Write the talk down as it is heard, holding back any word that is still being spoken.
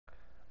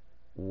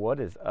What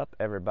is up,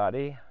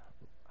 everybody?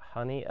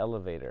 Honey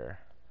elevator.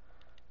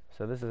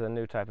 So this is a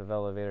new type of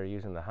elevator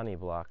using the honey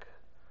block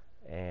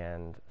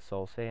and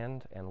soul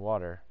sand and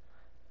water,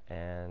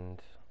 and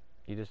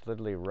you just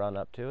literally run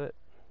up to it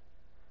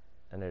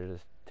and it'll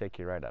just take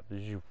you right up,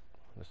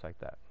 just like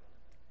that.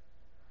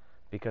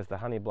 Because the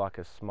honey block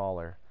is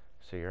smaller,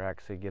 so you're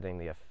actually getting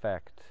the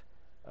effect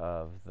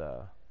of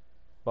the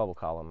bubble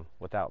column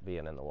without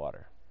being in the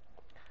water.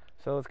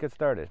 So let's get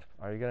started.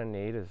 All you're going to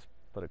need is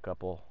put a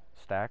couple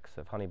stacks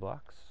of honey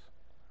blocks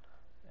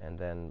and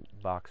then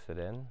box it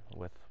in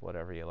with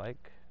whatever you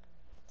like,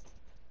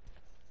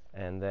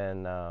 and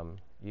then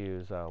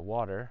use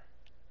water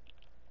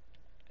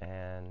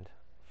and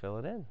fill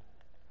it in.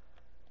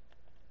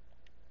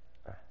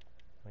 Let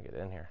me get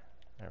it in here.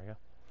 There we go.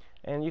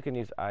 And you can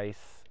use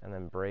ice and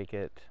then break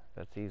it.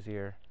 That's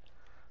easier,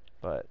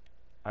 but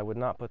I would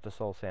not put the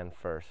soul sand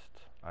first.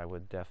 I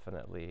would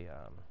definitely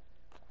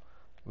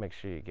make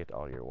sure you get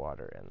all your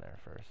water in there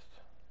first.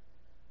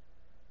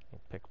 You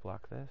pick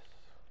block this,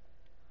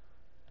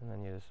 and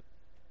then you just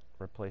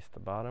replace the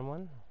bottom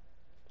one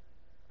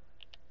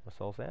with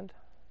soul sand,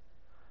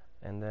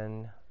 and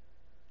then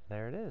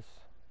there it is.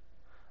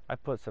 I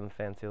put some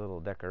fancy little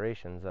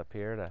decorations up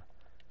here to,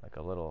 like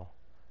a little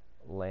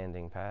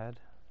landing pad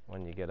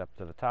when you get up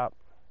to the top,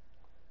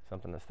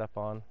 something to step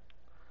on.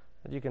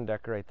 But you can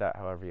decorate that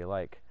however you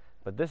like.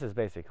 But this is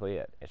basically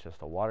it. It's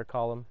just a water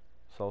column,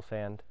 soul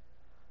sand,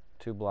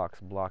 2 blocks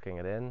blocking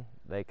it in.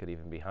 They could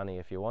even be honey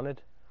if you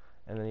wanted.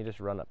 And then you just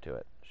run up to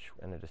it,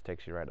 and it just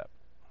takes you right up.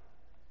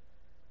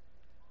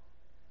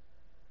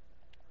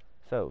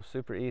 So,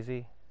 super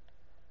easy,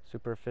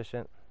 super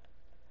efficient,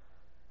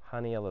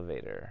 honey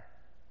elevator.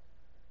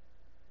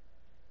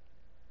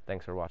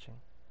 Thanks for watching.